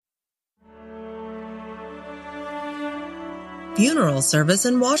funeral service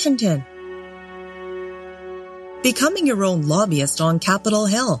in Washington. Becoming your own lobbyist on Capitol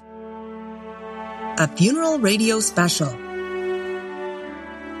Hill. A funeral radio special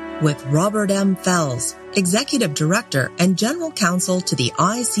with Robert M. Fells, Executive Director and General Counsel to the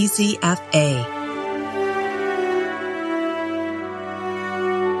ICCFA.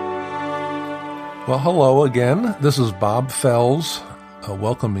 Well, hello again. This is Bob Fells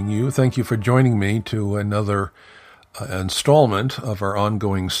welcoming you. Thank you for joining me to another installment of our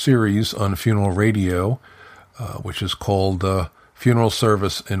ongoing series on funeral radio, which is called Funeral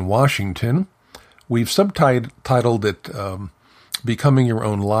Service in Washington. We've subtitled it Becoming Your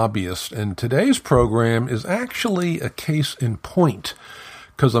Own Lobbyist, and today's program is actually a case in point,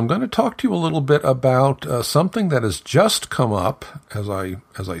 because I'm going to talk to you a little bit about something that has just come up as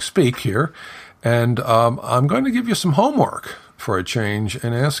I speak here, and I'm going to give you some homework for a change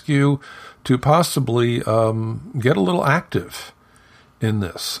and ask you to possibly get a little active in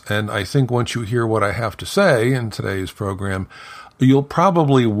this. And I think once you hear what I have to say in today's program, you'll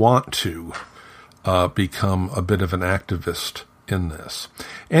probably want to become a bit of an activist in this.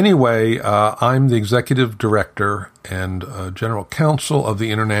 Anyway, I'm the Executive Director and General Counsel of the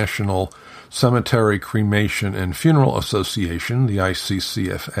International Cemetery, Cremation, and Funeral Association, the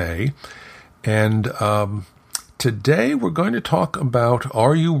ICCFA. And today we're going to talk about,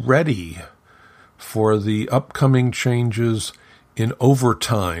 are you ready for the upcoming changes in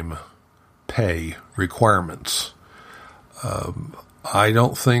overtime pay requirements? I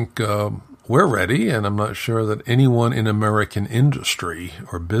don't think we're ready, and I'm not sure that anyone in American industry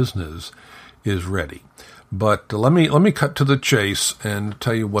or business is ready. But let me cut to the chase and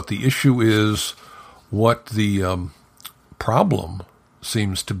tell you what the issue is, what the problem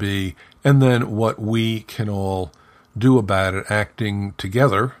seems to be, and then what we can all do about it, acting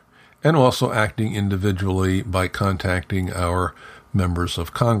together and also acting individually by contacting our members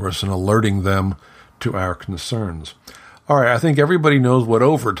of Congress and alerting them to our concerns. All right, I think everybody knows what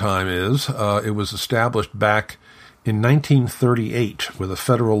overtime is. It was established back in 1938 with a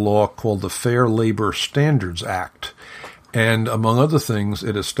federal law called the Fair Labor Standards Act. And among other things,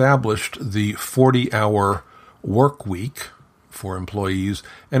 it established the 40-hour work week for employees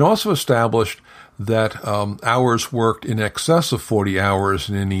and also established that hours worked in excess of 40 hours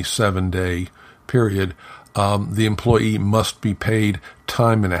in any 7-day period, the employee must be paid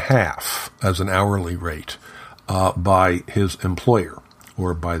time and a half as an hourly rate by his employer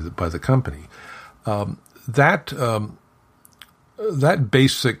or by the company. That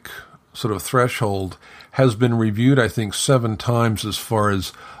basic sort of threshold has been reviewed, I think, 7 times as far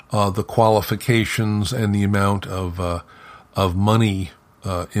as the qualifications and the amount of money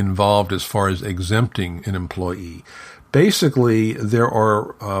involved as far as exempting an employee. Basically, there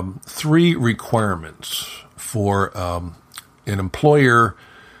are 3 requirements for an employer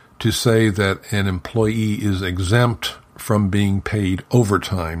to say that an employee is exempt from being paid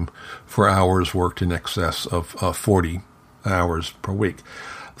overtime for hours worked in excess of 40 hours per week.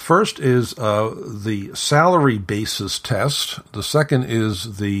 First is the salary basis test. The second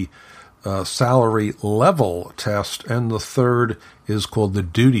is the salary level test, and the third is called the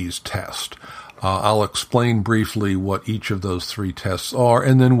duties test. I'll explain briefly what each of those 3 tests are,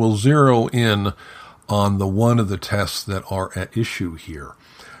 and then we'll zero in on the one of the tests that are at issue here.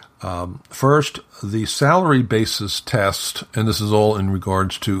 First, the salary basis test, and this is all in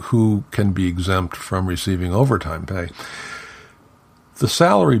regards to who can be exempt from receiving overtime pay. The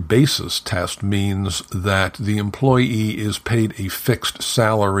salary basis test means that the employee is paid a fixed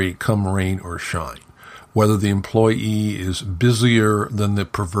salary come rain or shine. Whether the employee is busier than the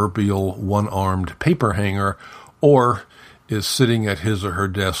proverbial one-armed paper hanger or is sitting at his or her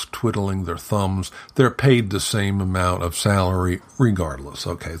desk twiddling their thumbs, they're paid the same amount of salary regardless.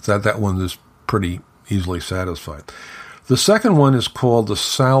 Okay, that one is pretty easily satisfied. The second one is called the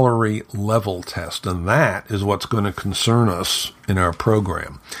salary level test, and that is what's going to concern us in our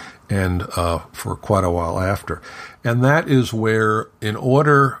program and for quite a while after. And that is where, in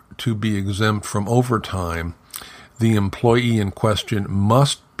order to be exempt from overtime, the employee in question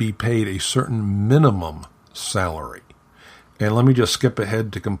must be paid a certain minimum salary. And let me just skip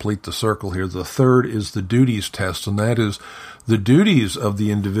ahead to complete the circle here. The third is the duties test, and that is the duties of the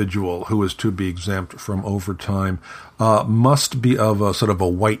individual who is to be exempt from overtime must be of a sort of a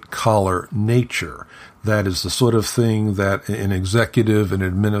white-collar nature. That is the sort of thing that an executive, an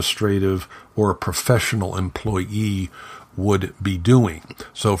administrative, or a professional employee would be doing.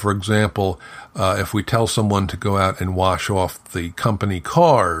 So, for example, if we tell someone to go out and wash off the company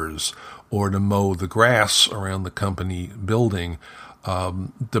cars or to mow the grass around the company building,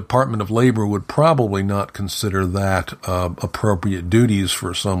 Department of Labor would probably not consider that appropriate duties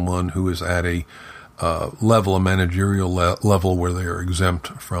for someone who is at a level, a managerial level where they are exempt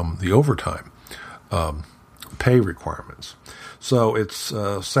from the overtime pay requirements. So it's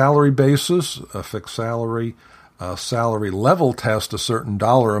salary basis, a fixed salary, salary level test, a certain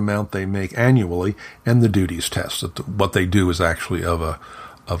dollar amount they make annually, and the duties test. What they do is actually of a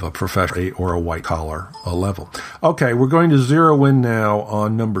professional or a white-collar level. Okay, we're going to zero in now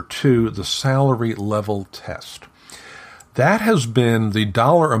on number 2, the salary level test. That has been the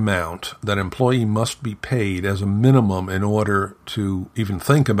dollar amount that employee must be paid as a minimum in order to even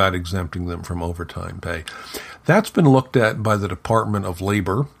think about exempting them from overtime pay. That's been looked at by the Department of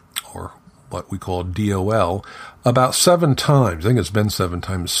Labor, or what we call DOL, about 7 times. I think it's been 7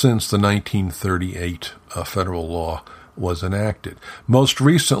 times since the 1938 federal law was enacted. Most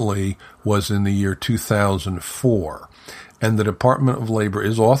recently was in the year 2004, and the Department of Labor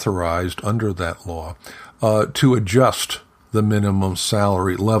is authorized under that law to adjust the minimum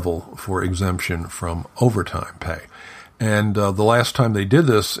salary level for exemption from overtime pay. And the last time they did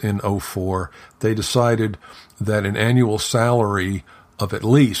this in 2004, they decided that an annual salary of at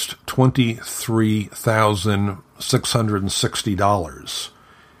least $23,660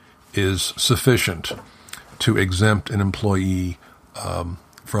 is sufficient to exempt an employee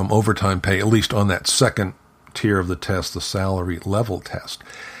from overtime pay, at least on that second tier of the test, the salary level test.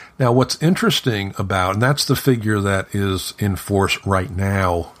 Now, what's interesting about, and that's the figure that is in force right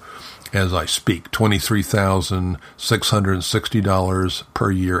now as I speak, $23,660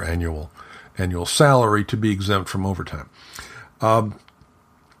 per year annual salary to be exempt from overtime.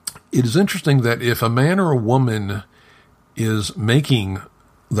 It is interesting that if a man or a woman is making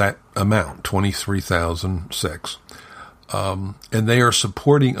that amount, $23,600, and they are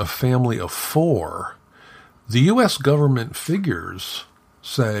supporting a family of 4, the U.S. government figures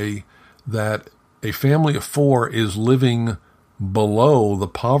say that a family of 4 is living below the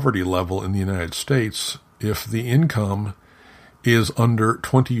poverty level in the United States if the income is under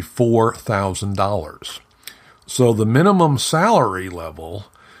 $24,000. So the minimum salary level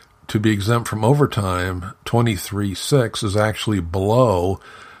to be exempt from overtime, $23,600, is actually below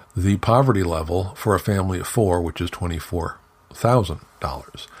the poverty level for a family of 4, which is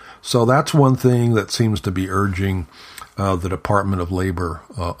 $24,000. So that's one thing that seems to be urging the Department of Labor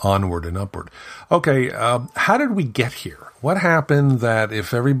onward and upward. Okay, how did we get here? What happened that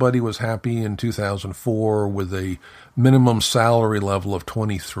if everybody was happy in 2004 with a minimum salary level of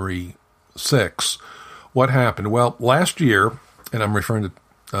 $23,600, what happened? Well, last year, and I'm referring to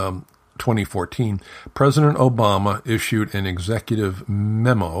 2014, President Obama issued an executive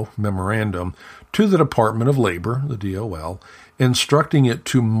memorandum to the Department of Labor, the DOL, instructing it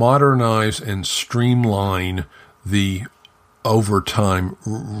to modernize and streamline the overtime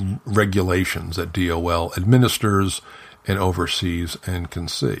regulations that DOL administers and oversees and can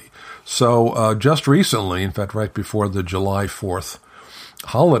see. So just recently, in fact, right before the July 4th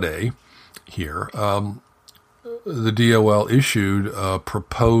holiday here, the DOL issued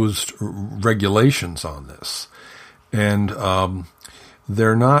proposed regulations on this. And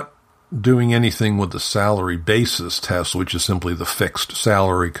they're not doing anything with the salary basis test, which is simply the fixed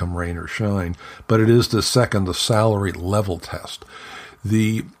salary come rain or shine, but it is the salary level test.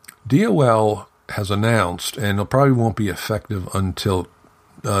 The DOL has announced, and it probably won't be effective until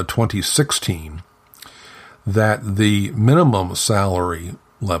 2016, that the minimum salary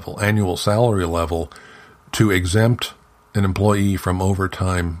level, annual salary level, to exempt an employee from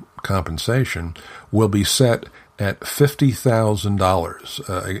overtime compensation will be set at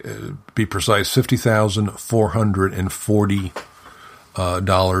 $50,000, be precise,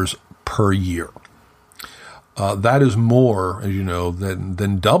 $50,440 per year. That is more, as you know,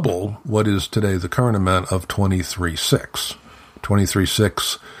 than double what is today the current amount of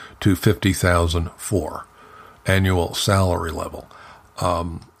 $23,600 to $50,004 annual salary level.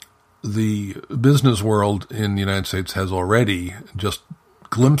 The business world in the United States has already, just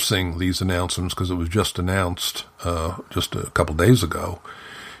glimpsing these announcements, because it was just announced just a couple days ago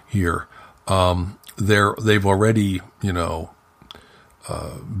here, they've already,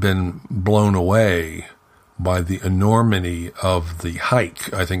 been blown away by the enormity of the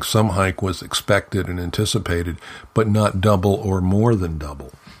hike. I think some hike was expected and anticipated, but not double or more than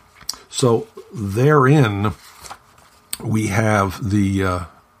double. So therein we have the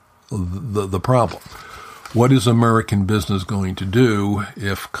problem. What is American business going to do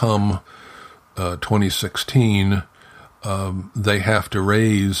if come 2016 they have to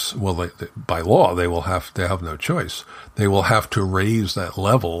raise, well, by law they have no choice. They will have to raise that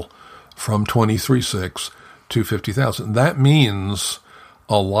level from $23,600 to $50,000. That means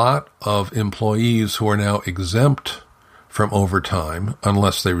a lot of employees who are now exempt from overtime,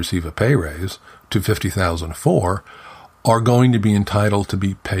 unless they receive a pay raise, to $50,004, are going to be entitled to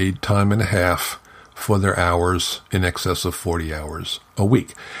be paid time and a half for their hours in excess of 40 hours a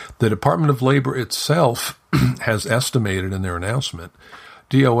week. The Department of Labor itself has estimated in their announcement,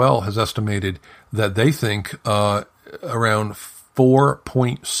 DOL has estimated that they think around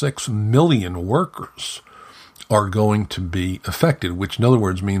 4.6 million workers are going to be affected, which in other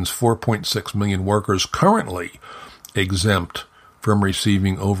words means 4.6 million workers currently exempt from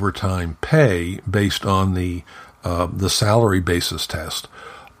receiving overtime pay based on the salary basis test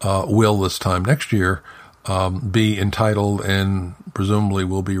will this time next year be entitled and presumably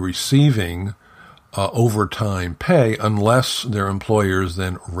will be receiving overtime pay unless their employers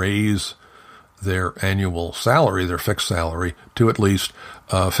then raise their annual salary, their fixed salary, to at least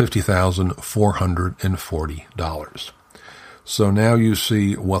 $50,440. So now you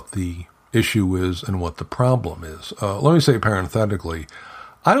see what the issue is and what the problem is. Let me say parenthetically,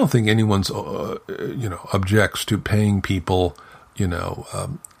 I don't think anyone's, objects to paying people,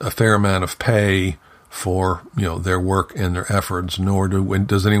 a fair amount of pay for, their work and their efforts, nor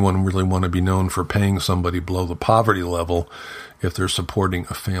does anyone really want to be known for paying somebody below the poverty level if they're supporting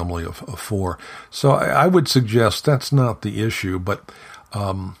a family of four. So I would suggest that's not the issue, but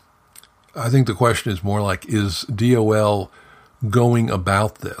I think the question is more like, is DOL going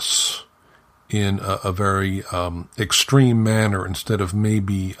about this in a very extreme manner instead of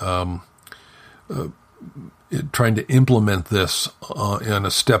maybe trying to implement this in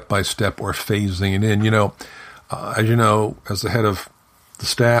a step-by-step or phasing it in? As you know, as the head of the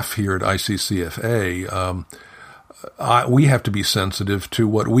staff here at ICCFA, we have to be sensitive to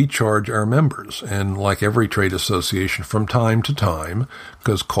what we charge our members. And like every trade association, from time to time,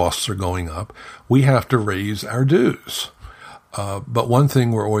 because costs are going up, we have to raise our dues. But one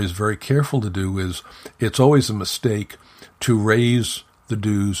thing we're always very careful to do is it's always a mistake to raise the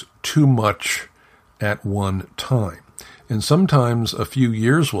dues too much at one time. And sometimes a few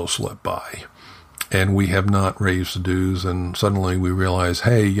years will slip by and we have not raised the dues, and suddenly we realize,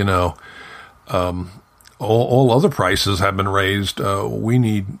 hey, all other prices have been raised. We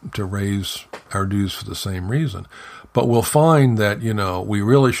need to raise our dues for the same reason. But we'll find that, we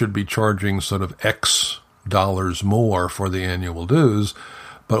really should be charging sort of X dollars more for the annual dues,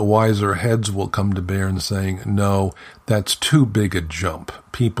 but wiser heads will come to bear in saying, no, that's too big a jump.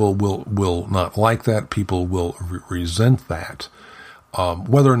 People will not like that. People will resent that.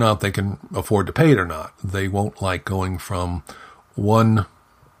 Whether or not they can afford to pay it or not, they won't like going from one,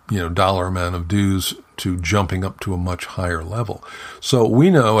 dollar amount of dues to jumping up to a much higher level. So we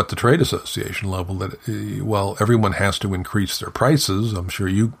know at the trade association level that, everyone has to increase their prices. I'm sure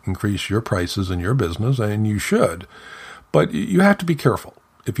you increase your prices in your business, and you should. But you have to be careful.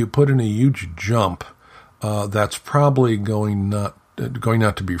 If you put in a huge jump, that's probably going not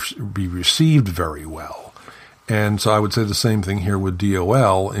to be received very well. And so I would say the same thing here with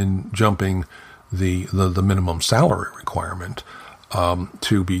DOL in jumping the minimum salary requirement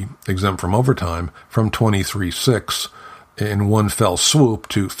to be exempt from overtime from $23,600 in one fell swoop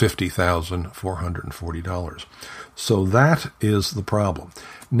to $50,440. So that is the problem.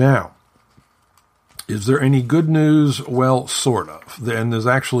 Now, is there any good news? Well, sort of. And there's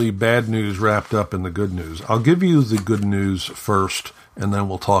actually bad news wrapped up in the good news. I'll give you the good news first, and then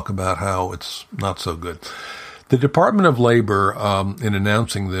we'll talk about how it's not so good. The Department of Labor, in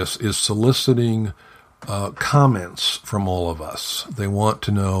announcing this, is soliciting comments from all of us. They want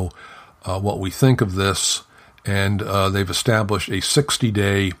to know what we think of this, and they've established a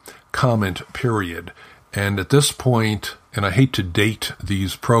 60-day comment period. And at this point, and I hate to date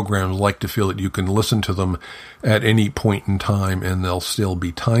these programs, like to feel that you can listen to them at any point in time and they'll still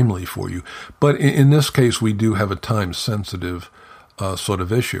be timely for you. But in this case, we do have a time-sensitive sort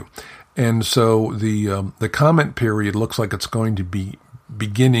of issue. And so the comment period looks like it's going to be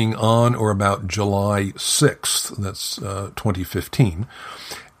beginning on or about July 6th. That's 2015.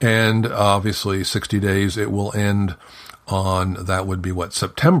 And obviously 60 days, it will end on, that would be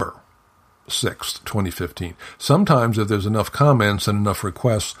September 6th, 2015. Sometimes if there's enough comments and enough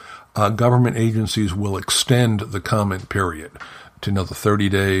requests, government agencies will extend the comment period to another 30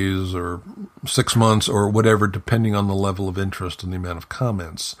 days or 6 months or whatever, depending on the level of interest and the amount of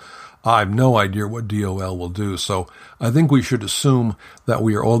comments. I have no idea what DOL will do, so I think we should assume that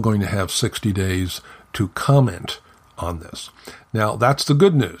we are all going to have 60 days to comment on this. Now, that's the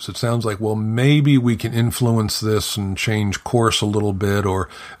good news. It sounds like, well, maybe we can influence this and change course a little bit, or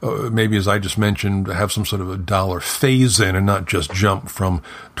maybe, as I just mentioned, have some sort of a dollar phase in and not just jump from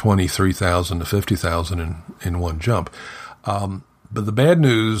 23,000 to 50,000 in one jump. But the bad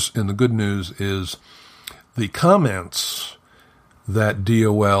news and the good news is the comments that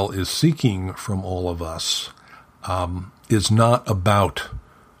DOL is seeking from all of us is not about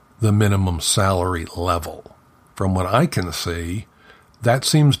the minimum salary level. From what I can see, that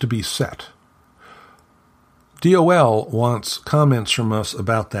seems to be set. DOL wants comments from us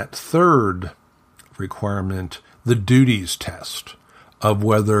about that third requirement, the duties test, of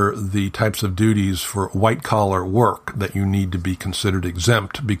whether the types of duties for white-collar work that you need to be considered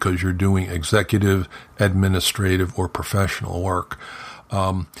exempt because you're doing executive, administrative, or professional work.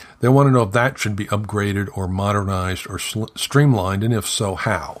 They want to know if that should be upgraded or modernized or streamlined, and if so,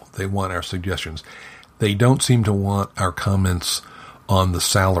 how. They want our suggestions. They don't seem to want our comments on the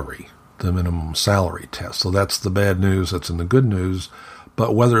salary, the minimum salary test. So that's the bad news. That's in the good news.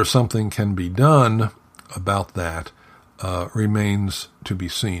 But whether something can be done about that remains to be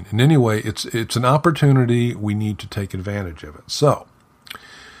seen. And anyway, it's an opportunity. We need to take advantage of it. So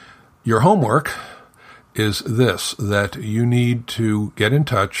your homework is this, that you need to get in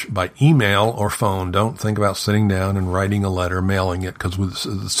touch by email or phone. Don't think about sitting down and writing a letter, mailing it, because with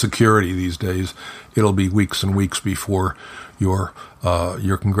security these days, it'll be weeks and weeks before your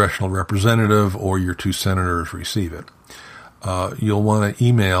congressional representative or your two senators receive it. You'll want to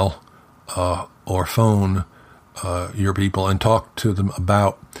email or phone your people and talk to them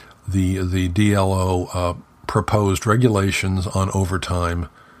about the DLO proposed regulations on overtime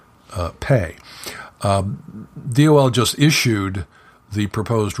pay. DOL just issued the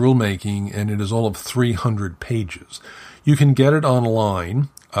proposed rulemaking, and it is all of 300 pages. You can get it online.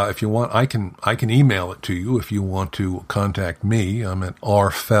 If you want, I can email it to you if you want to contact me. I'm at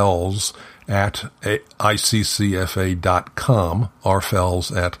rfells@iccfa.com,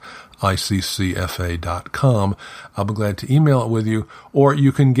 rfells@iccfa.com. I'll be glad to email it with you, or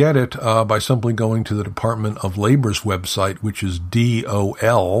you can get it by simply going to the Department of Labor's website, which is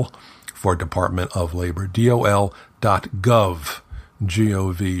DOL, for Department of Labor, dol.gov,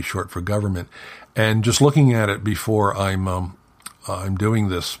 G-O-V, short for government. And just looking at it before I'm doing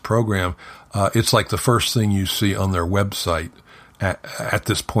this program, it's like the first thing you see on their website at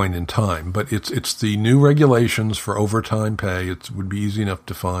this point in time. But it's the new regulations for overtime pay. It would be easy enough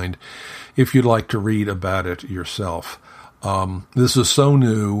to find if you'd like to read about it yourself. This is so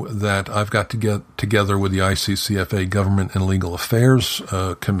new that I've got to get together with the ICCFA Government and Legal Affairs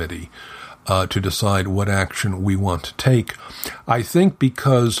Committee to decide what action we want to take. I think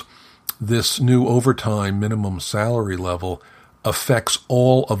because this new overtime minimum salary level affects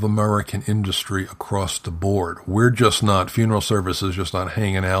all of American industry across the board. We're just not, funeral services just not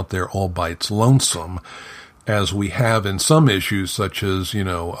hanging out there all by its lonesome, as we have in some issues such as,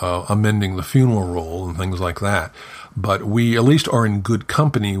 amending the funeral rule and things like that. But we at least are in good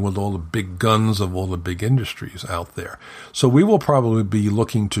company with all the big guns of all the big industries out there. So we will probably be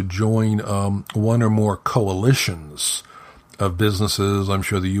looking to join one or more coalitions of businesses. I'm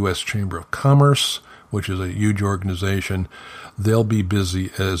sure the U.S. Chamber of Commerce, which is a huge organization, they'll be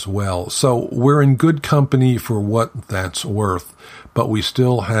busy as well. So we're in good company for what that's worth, but we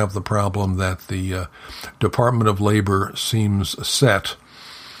still have the problem that the Department of Labor seems set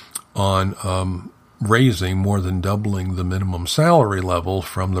on raising, more than doubling the minimum salary level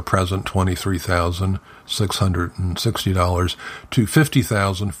from the present $23,660 to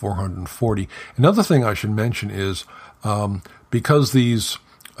 $50,440. Another thing I should mention is because these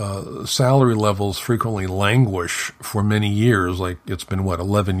salary levels frequently languish for many years, like it's been,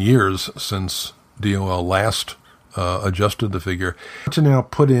 11 years since DOL last adjusted the figure, to now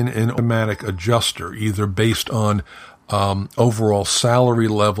put in an automatic adjuster, either based on overall salary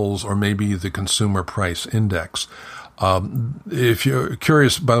levels or maybe the consumer price index. If you're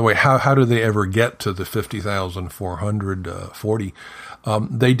curious, by the way, how do they ever get to the 50,440?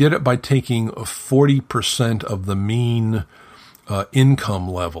 They did it by taking 40% of the mean income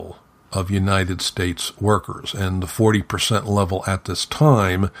level of United States workers, and the 40% level at this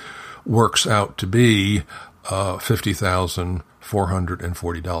time works out to be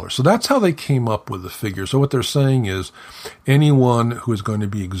 $50,440. So that's how they came up with the figure. So what they're saying is anyone who is going to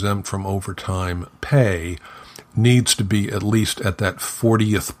be exempt from overtime pay needs to be at least at that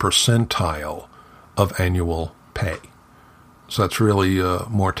 40th percentile of annual pay. So that's really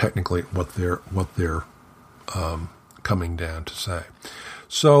more technically what they're coming down to say.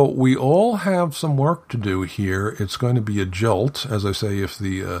 So we all have some work to do here. It's going to be a jolt, as I say, if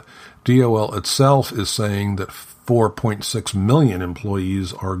the DOL itself is saying that 4.6 million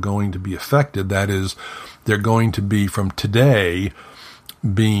employees are going to be affected. That is, they're going to be from today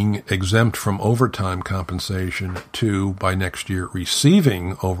being exempt from overtime compensation to, by next year,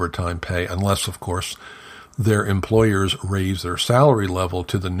 receiving overtime pay, unless, of course, their employers raise their salary level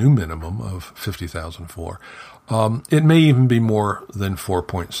to the new minimum of $50,004. It may even be more than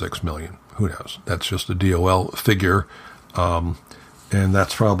 4.6 million. Who knows? That's just a DOL figure, and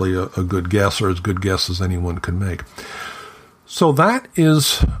that's probably a good guess, or as good guess as anyone can make. So that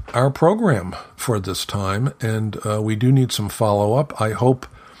is our program for this time, and we do need some follow-up. I hope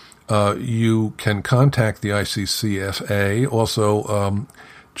you can contact the ICCFA. Also,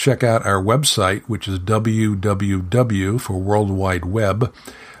 check out our website, which is www for World Wide Web,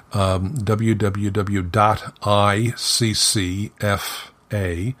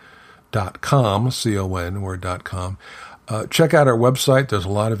 www.iccfa.com, C-O-N, check out our website. There's a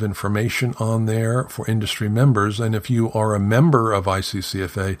lot of information on there for industry members. And if you are a member of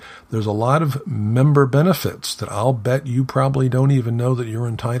ICCFA, there's a lot of member benefits that I'll bet you probably don't even know that you're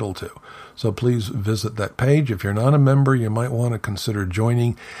entitled to. So please visit that page. If you're not a member, you might want to consider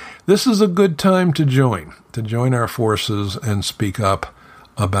joining. This is a good time to join our forces and speak up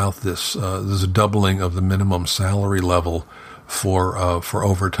about this doubling of the minimum salary level for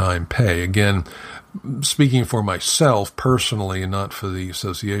overtime pay. Again, speaking for myself personally and not for the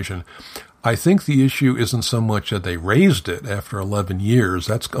association, I think the issue isn't so much that they raised it after 11 years.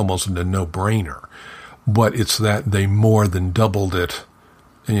 That's almost a no-brainer. But it's that they more than doubled it,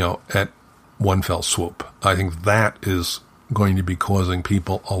 at one fell swoop. I think that is going to be causing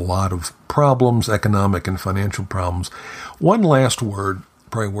people a lot of problems, economic and financial problems. One last word,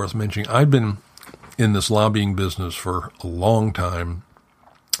 probably worth mentioning. I've been in this lobbying business for a long time,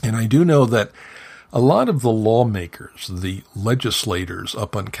 and I do know that a lot of the lawmakers, the legislators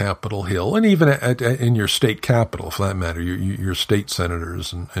up on Capitol Hill, and even in your state capital, for that matter, your state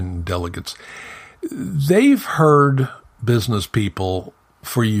senators and delegates, they've heard business people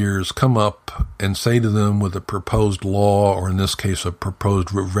for years come up and say to them with a proposed law, or in this case, a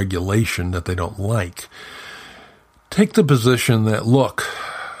proposed regulation that they don't like, take the position that, look,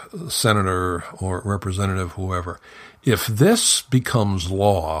 Senator or Representative, whoever, if this becomes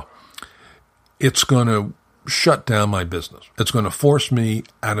law, it's going to shut down my business. It's going to force me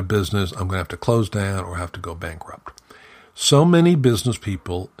out of business. I'm going to have to close down or have to go bankrupt. So many business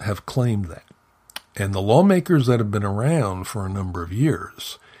people have claimed that. And the lawmakers that have been around for a number of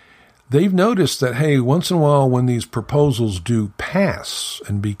years, they've noticed that, hey, once in a while when these proposals do pass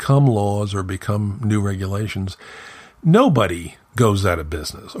and become laws or become new regulations, nobody goes out of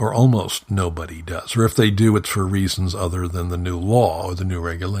business, or almost nobody does. Or if they do, it's for reasons other than the new law or the new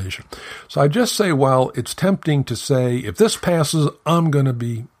regulation. So I just say, while it's tempting to say, if this passes, I'm going to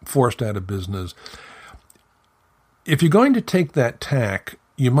be forced out of business, if you're going to take that tack,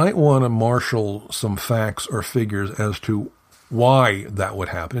 you might want to marshal some facts or figures as to why that would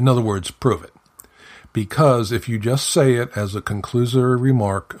happen. In other words, prove it. Because if you just say it as a conclusory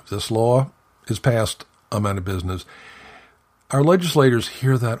remark, this law is passed, I'm out of business, our legislators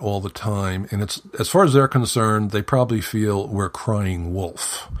hear that all the time, and it's, as far as they're concerned, they probably feel we're crying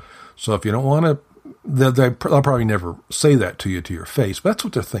wolf. So if you don't want to, they'll probably never say that to you to your face, but that's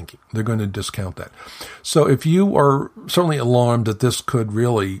what they're thinking. They're going to discount that. So if you are certainly alarmed that this could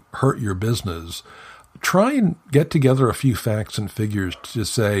really hurt your business, try and get together a few facts and figures to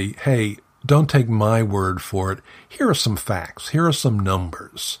say, hey, don't take my word for it. Here are some facts. Here are some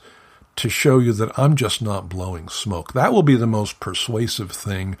numbers to show you that I'm just not blowing smoke. That will be the most persuasive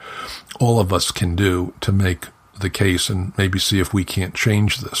thing all of us can do to make the case and maybe see if we can't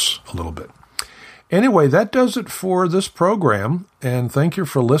change this a little bit. Anyway, that does it for this program, and thank you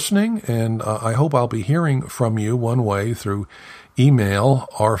for listening, and I hope I'll be hearing from you one way through email,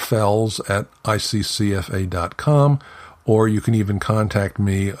 rfells@iccfa.com, or you can even contact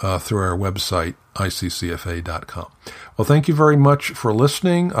me through our website, iccfa.com. Well, thank you very much for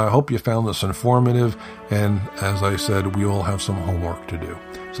listening. I hope you found this informative, and as I said, we all have some homework to do.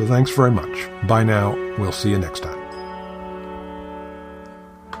 So thanks very much. Bye now. We'll see you next time.